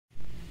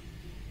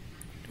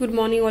Good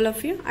morning all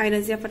of you. I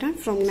Rajiya Pathan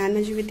from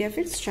Gyanmanjari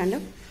Vidyapith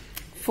standard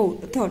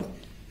 3rd.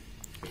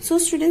 So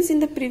students, in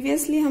the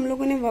previously हम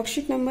लोगों ने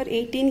worksheet number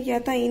 18 किया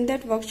था. In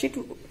that worksheet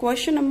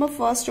question number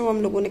first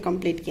हम लोगों ने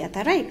complete किया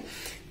था, right.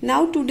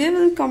 Now today we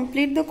will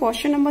complete the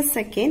question number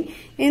second.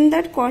 In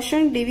that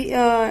question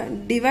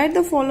divide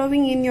the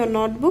following in your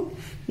notebook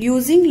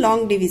using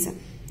long division.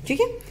 ठीक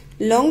है,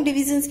 long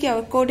division के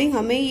according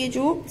हमें ये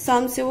जो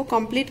सम्स है वो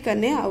कंप्लीट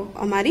करने हैं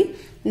हमारी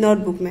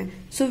नोटबुक में.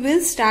 So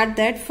will start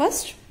that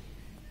first.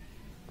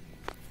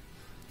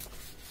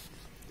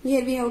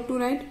 Here we have to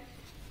write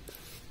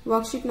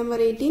worksheet number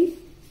 18,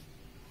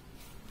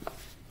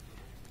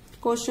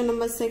 question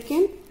number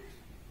second.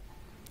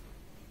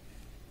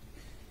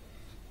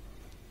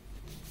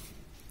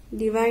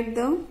 Divide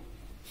the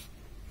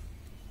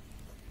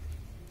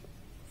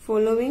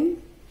following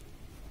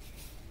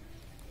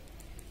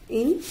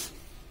in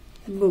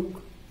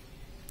book.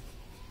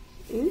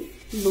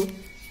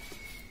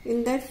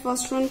 In that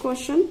first one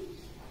question,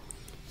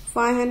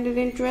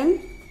 512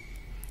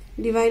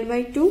 divide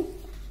by 2.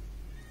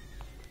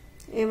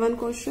 A1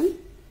 question,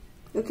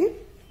 okay.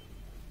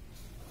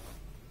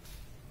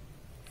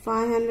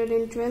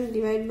 512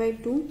 divided by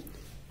 2.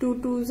 2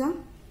 2s are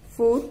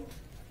 4.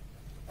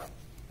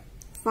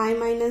 5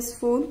 minus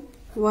 4,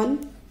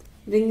 1.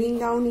 Bringing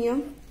down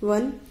here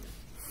 1.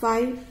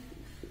 5.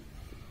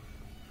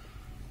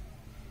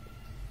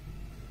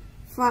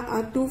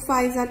 2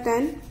 5s are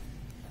 10.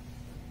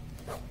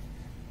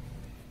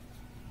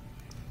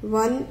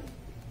 1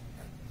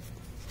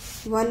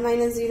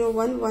 minus 0,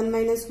 1. 1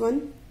 minus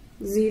 1,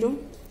 0.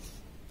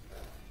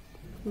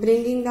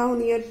 Bringing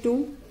down here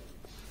 2.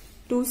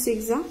 2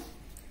 6 are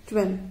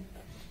 12.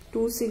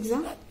 2 6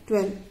 are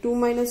 12. 2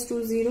 minus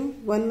 2, 0.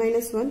 1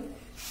 minus 1,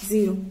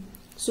 0.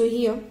 So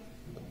here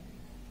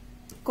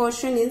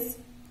question is,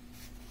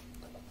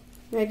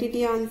 write it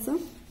your answer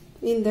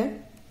in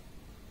that.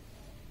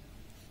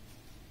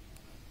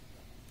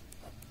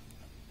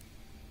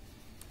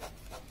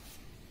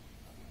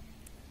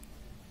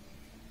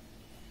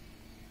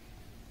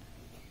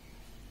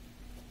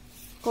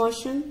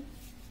 Quotient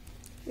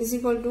is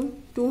equal to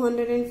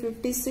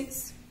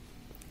 256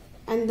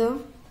 and the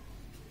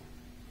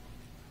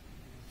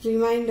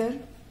remainder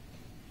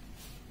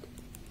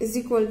is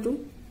equal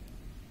to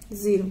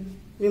 0.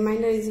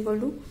 Remainder is equal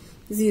to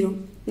 0.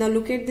 Now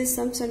look at this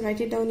sums and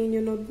write it down in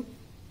your notebook.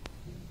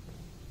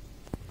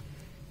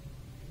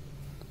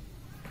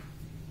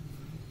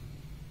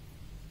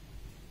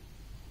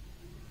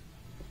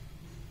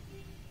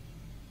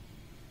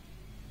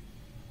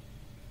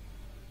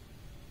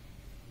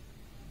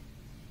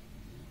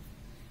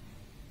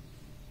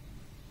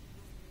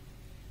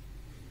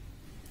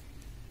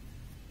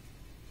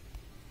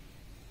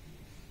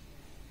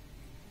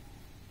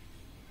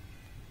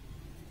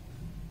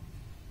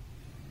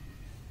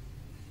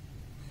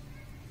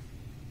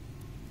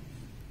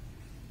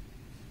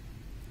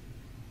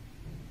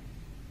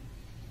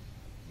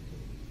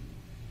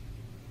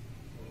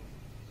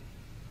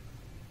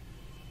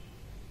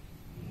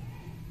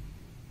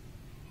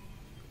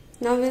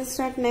 Now we'll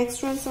start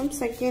next one, some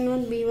second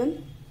one,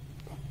 B1.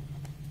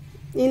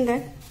 In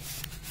that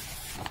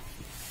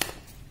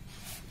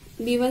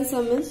B1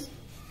 sum is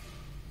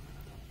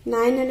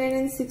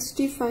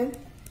 965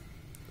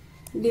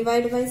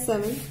 divided by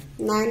 7.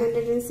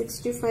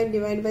 965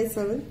 divided by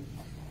 7.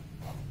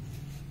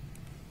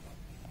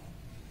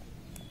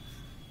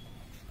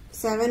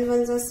 7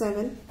 ones are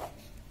 7.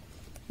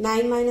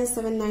 9 minus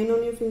 7, 9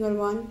 on your finger.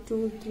 1,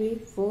 2, 3,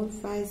 4,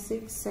 5,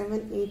 6,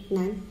 7, 8,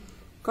 9.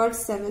 Cut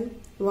 7.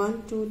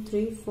 1, 2,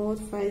 3, 4,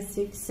 5,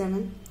 6,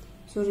 7.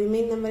 So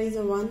remaining number is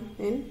a 1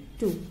 and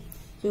 2.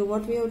 So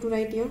what we have to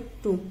write here?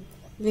 2.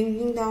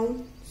 Bringing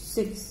down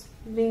 6.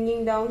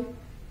 Bringing down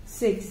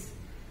 6.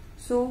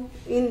 So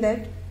in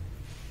that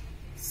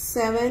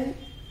 7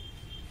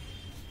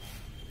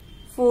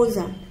 4s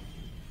are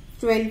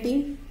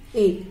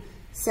 28.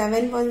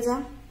 7 1s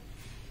are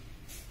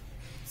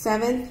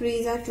 7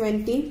 3s are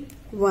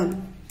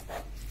 21.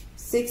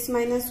 6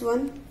 minus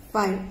 1,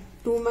 5.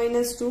 2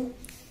 minus 2,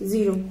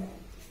 0.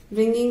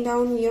 Bringing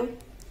down here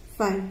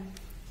 5.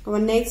 Our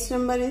next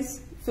number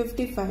is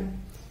 55.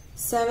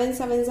 7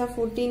 7s are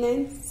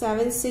 49.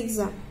 7 6s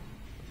are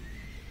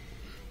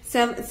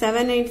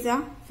 7 8s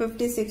are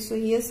 56. So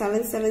here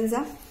 7 7s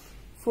are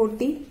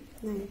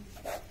 49.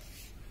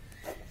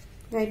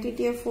 Write it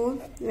here 4.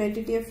 Write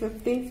it here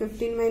 15.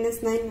 15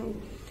 minus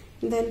 9.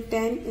 Then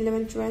 10,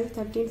 11, 12,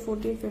 13,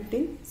 14,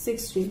 15,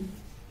 16.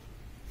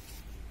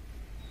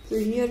 So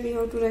here we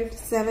have to write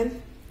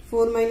 7.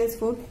 4 minus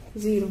 4,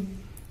 0.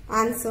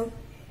 Answer.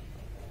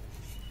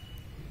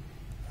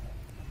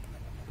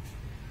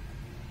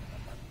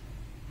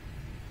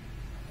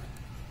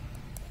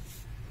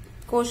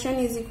 Quotient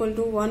is equal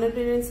to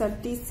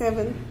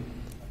 137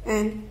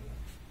 and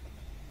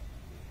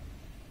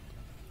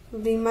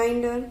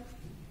remainder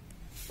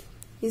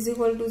is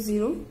equal to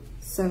 0,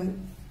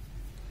 7.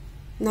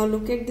 Now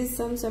look at these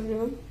sums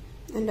everyone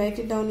and write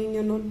it down in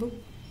your notebook.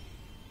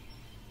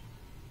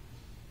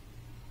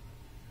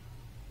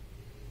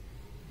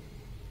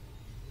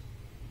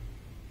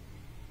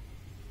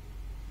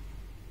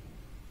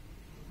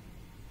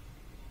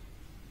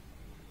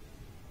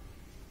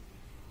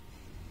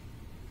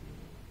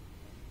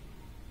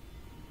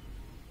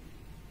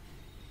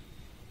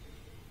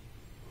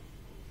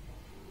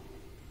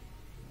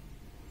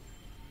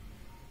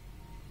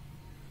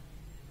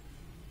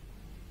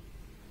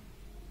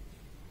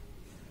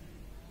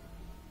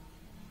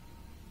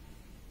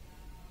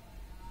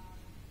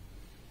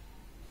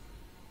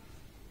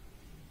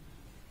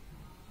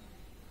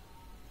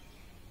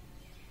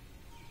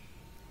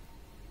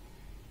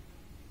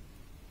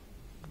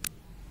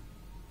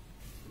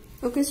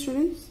 Okay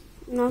students,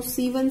 now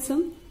C1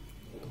 sum.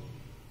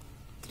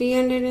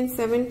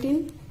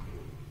 317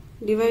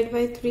 divide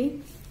by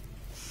 3.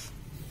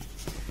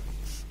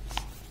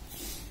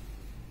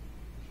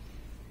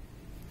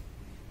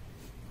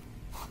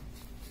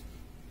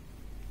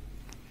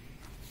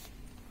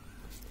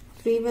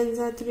 3 ones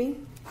are 3.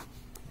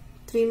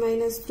 3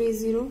 minus 3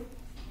 0.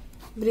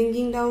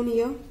 Bringing down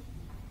here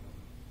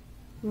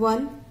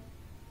 1.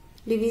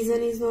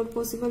 Division is not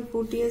possible.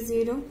 Put here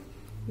 0.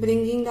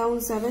 Bringing down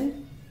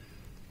 7.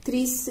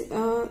 3 6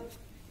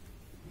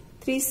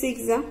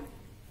 are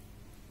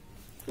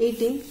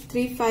 18.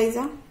 3 5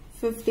 are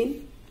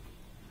 15.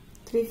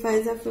 3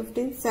 5 are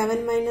 15.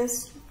 7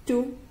 minus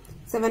 2.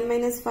 7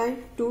 minus 5.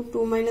 2.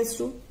 2 minus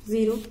 2.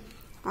 0.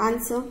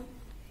 Answer.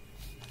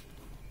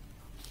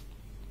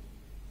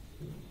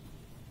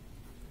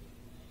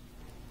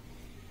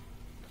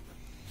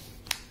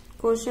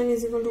 Quotient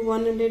is equal to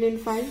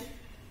 105.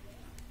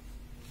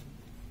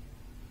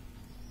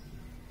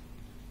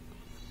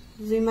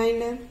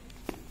 Remainder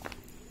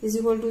is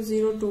equal to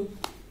 0.2.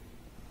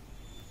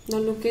 Now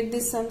look at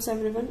these sums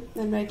everyone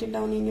and write it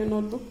down in your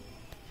notebook.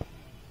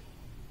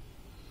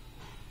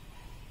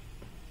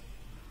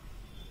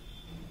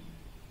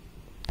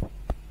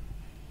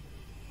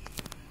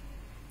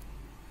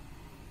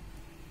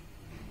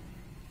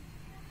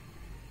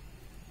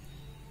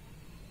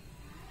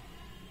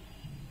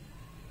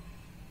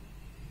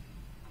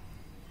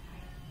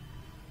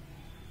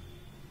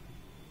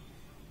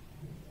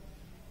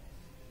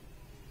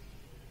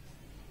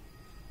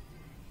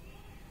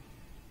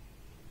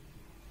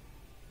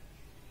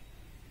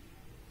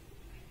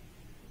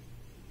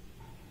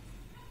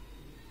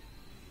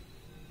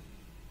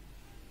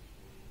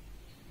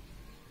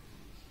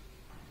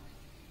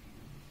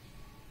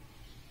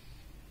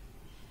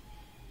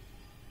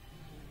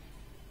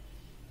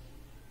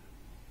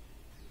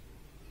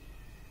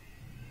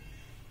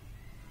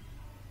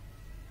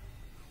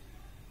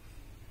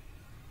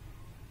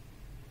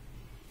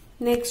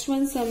 Next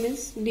one sum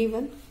is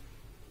D1.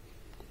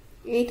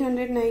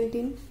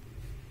 819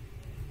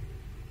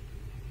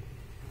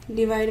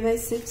 divide by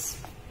 6.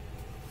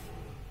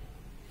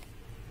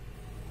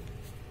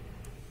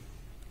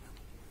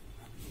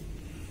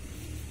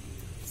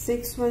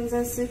 6 ones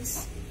are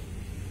 6.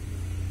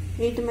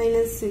 8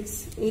 minus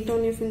 6. 8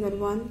 on your finger.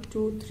 1,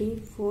 2,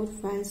 3, 4,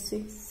 5,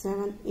 6,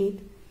 7, 8.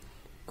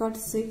 Cut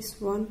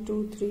 6. 1,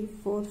 2, 3,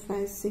 4,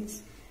 5,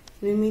 6.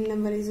 Remaining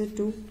number is a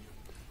 2.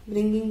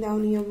 Bringing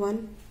down here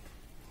 1.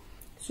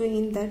 So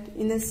in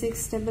the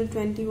 6 table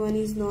 21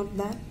 is not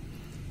there.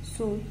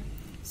 So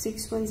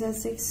 6 ones are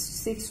 6,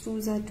 6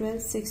 twos are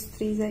 12, 6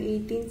 threes are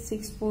 18,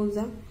 6 fours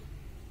are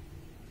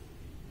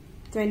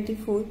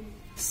 24,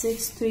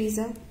 6 threes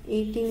are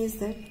 18 is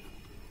that.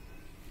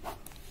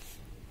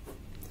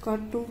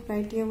 Cut 2,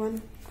 right here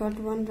 1, cut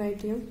 1,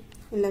 right here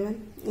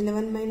 11.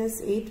 11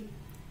 minus 8,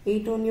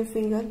 8 on your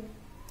finger,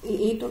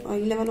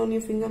 11 on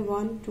your finger,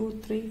 1, 2,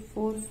 3,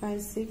 4,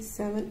 5, 6,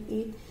 7,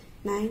 8,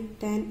 9,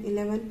 10,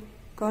 11.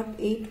 Cut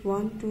 8,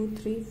 1, 2,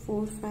 3,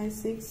 4, 5,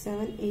 6,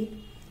 7, 8.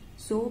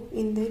 So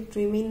in that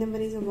remaining number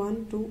is a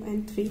 1, 2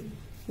 and 3.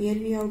 Here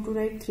we have to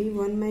write 3.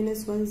 1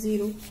 minus 1,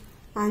 0.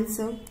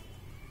 Answer.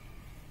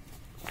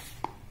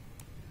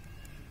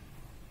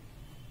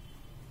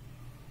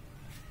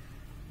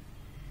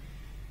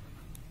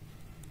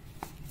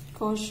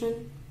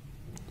 Quotient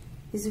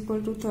is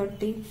equal to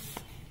 30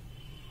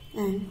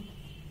 and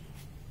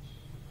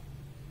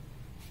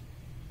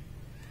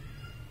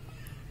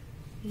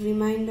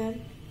remainder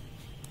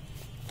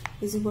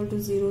is equal to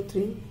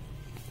 0.3.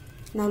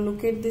 Now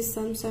look at this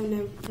sums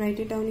and write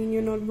it down in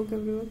your notebook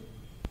everyone.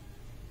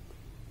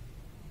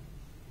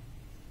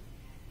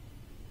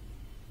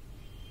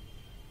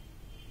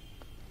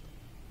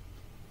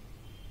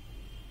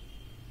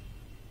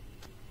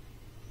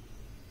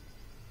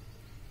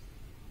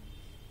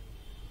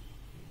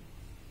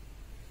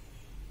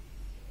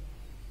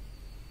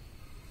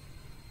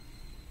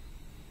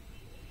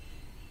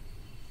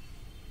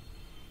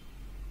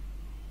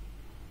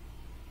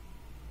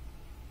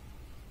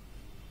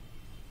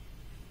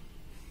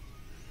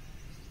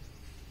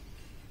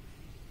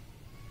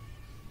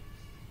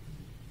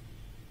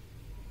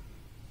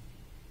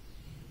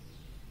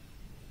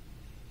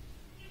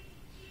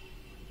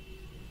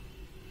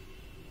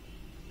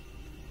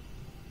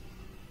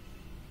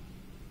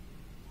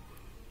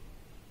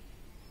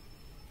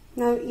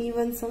 Now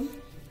even sum.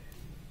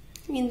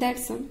 In that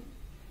sum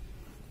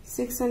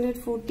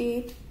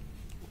 648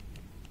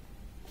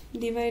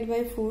 divide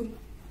by 4.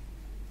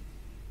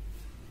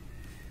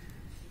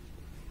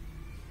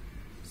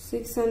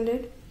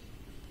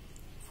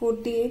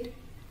 648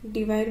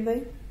 divide by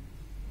 4.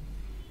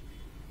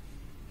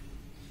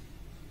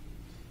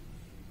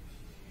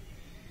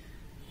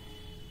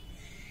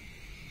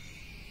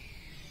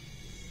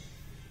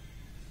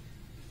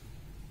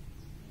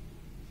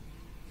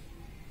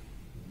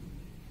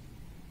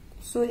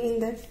 So in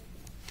that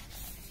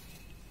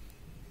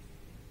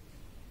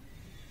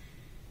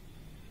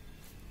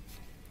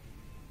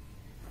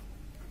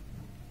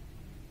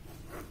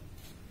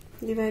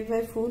divide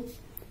by 4.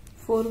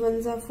 4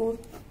 1s are 4,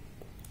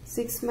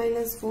 6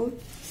 minus 4,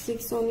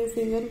 6 on your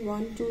finger,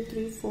 1 2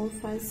 3 4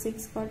 5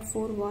 6, but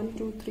 4 1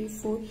 2 3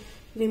 4,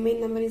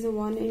 remain number is a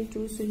 1 and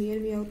 2, so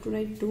here we have to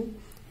write 2,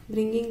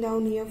 bringing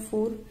down here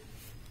 4,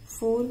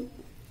 4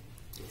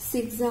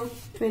 6 are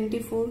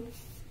 24,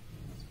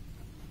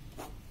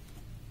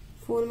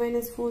 4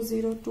 minus 4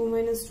 0, 2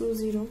 minus 2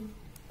 0,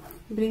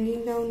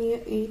 bringing down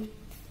here 8,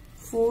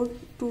 4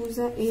 2s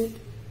are 8,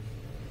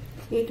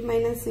 8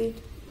 minus 8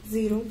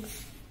 0,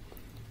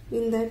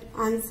 in that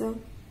answer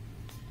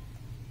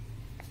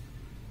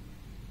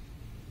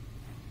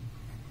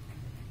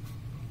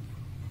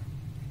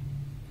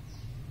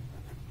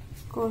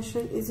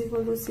quotient is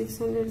equal to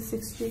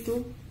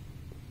 662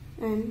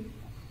 and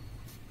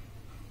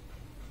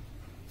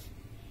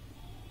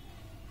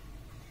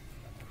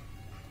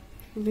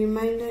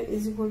remainder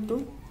is equal to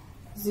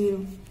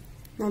 0.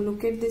 Now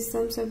look at these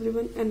sums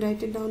everyone and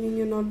write it down in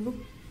your notebook.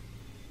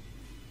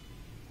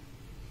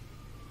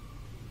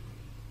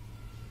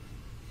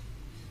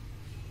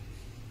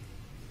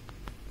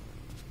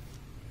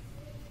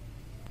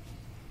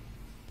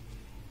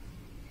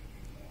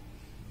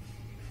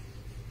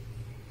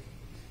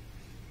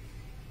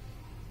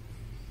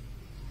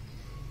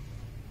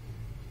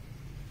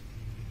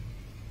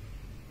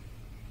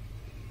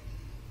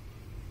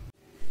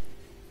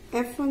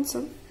 F1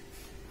 sum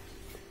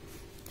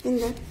in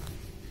that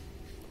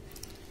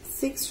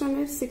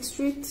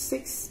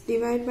 666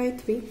 divided by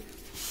 3,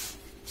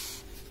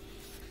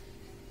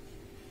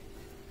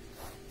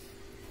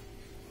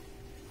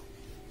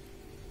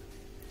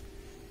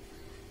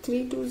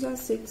 3 2s are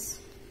 6,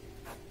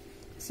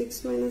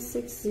 6 minus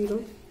 6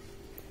 0,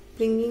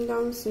 bringing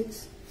down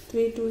 6,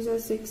 3 2s are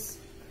 6,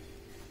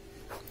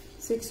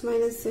 6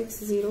 minus 6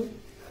 0,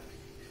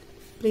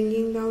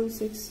 bringing down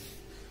 6,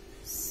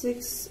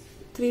 6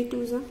 3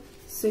 2s are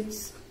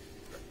 6,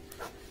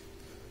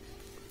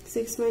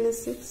 6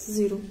 minus 6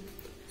 0.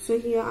 So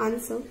here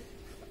answer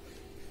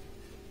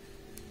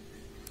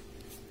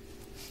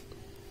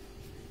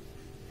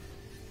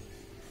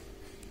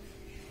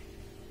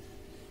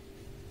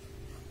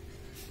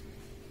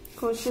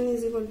quotient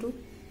is equal to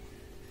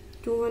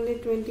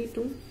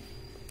 222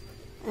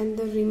 and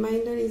the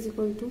remainder is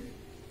equal to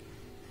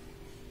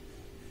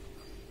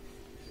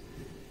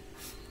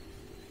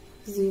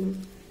 0.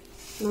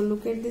 Now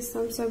look at this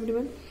sums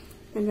everyone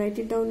and write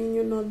it down in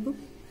your notebook.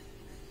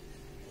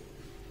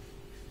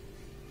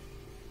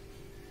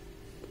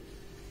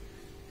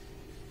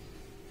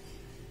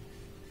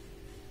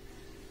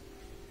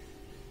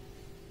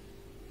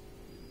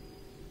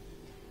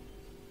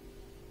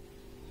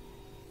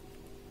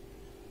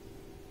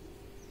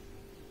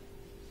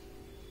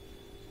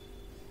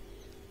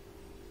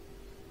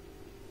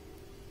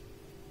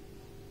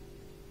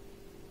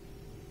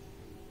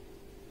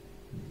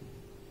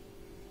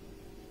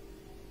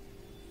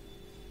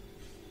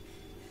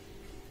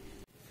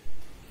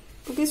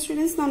 Okay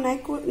students, now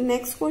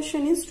next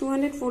question is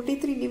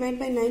 243 divided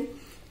by 9.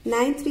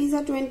 9 3s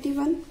are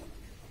 21,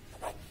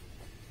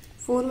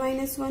 4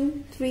 minus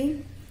 1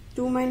 3,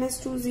 2 minus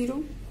 2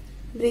 0,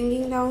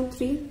 bringing down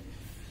 3,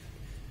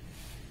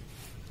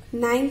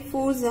 9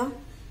 4s are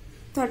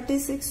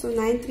 36, so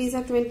 9 3s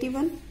are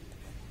 21,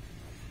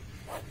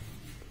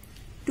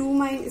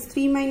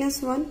 3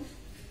 minus 1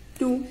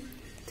 2,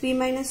 3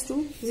 minus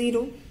 2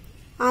 0,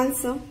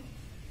 answer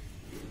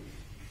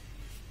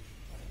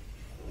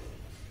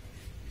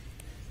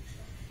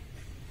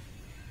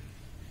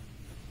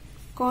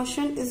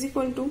quotient is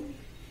equal to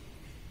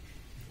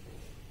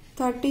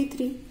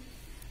 33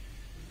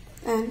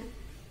 and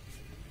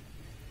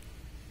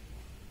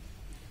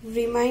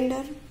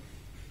remainder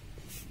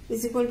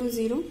is equal to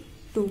 0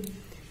 2.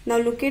 Now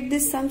look at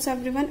this sums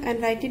everyone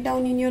and write it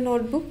down in your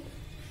notebook.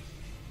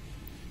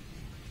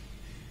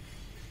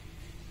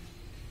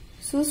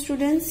 So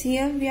students,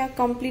 here we have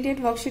completed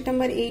worksheet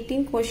number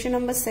 18, question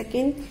number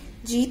 2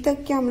 जी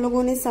तक के हम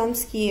लोगों ने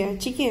sums किए हैं,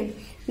 ठीक है।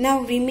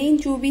 Now remain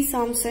जो भी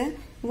सम्स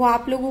है वो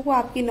आप लोगों को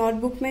आपकी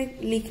नोटबुक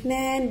में लिखने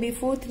हैं and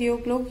before 3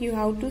 o'clock you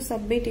have to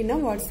submit in a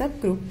WhatsApp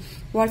group.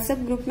 WhatsApp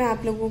group में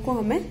आप लोगों को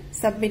हमें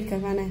सबमिट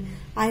करवाना है।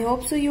 I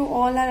hope so you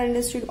all are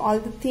understood all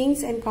the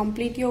things and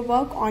complete your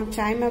work on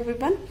time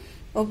everyone.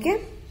 Okay,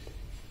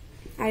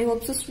 I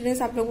hope so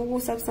students आप लोगों को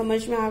सब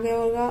समझ में आ गया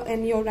होगा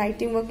and your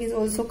writing work is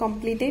also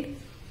completed.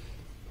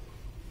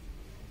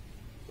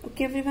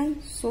 Okay everyone,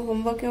 so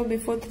homework है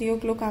before 3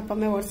 o'clock आप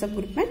हमें व्हाट्सएप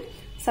ग्रुप में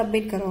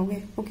सबमिट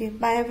करोगे। Okay,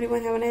 bye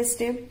everyone, have a nice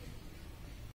day.